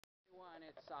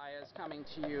It's Sayas coming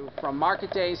to you from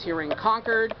Market Days here in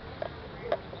Concord.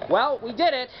 Well, we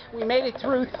did it. We made it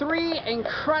through 3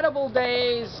 incredible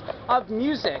days of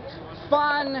music,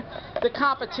 fun. The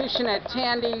competition at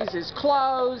Tandy's is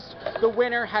closed. The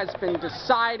winner has been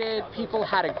decided. People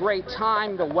had a great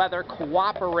time. The weather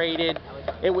cooperated.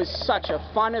 It was such a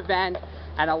fun event.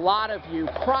 And a lot of you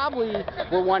probably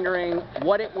were wondering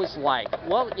what it was like.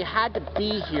 Well, you had to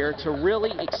be here to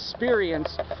really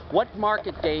experience what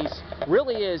Market Days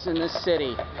really is in this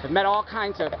city. I've met all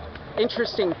kinds of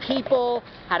interesting people,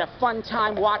 had a fun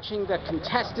time watching the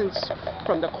contestants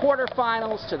from the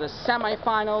quarterfinals to the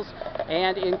semifinals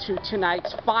and into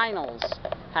tonight's finals.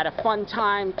 Had a fun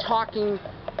time talking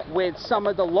with some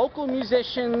of the local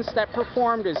musicians that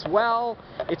performed as well.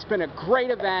 It's been a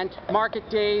great event. Market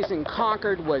Days in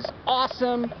Concord was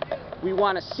awesome. We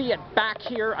want to see it back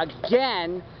here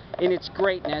again in its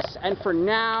greatness. And for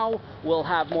now, we'll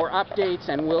have more updates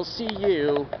and we'll see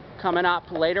you coming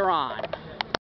up later on.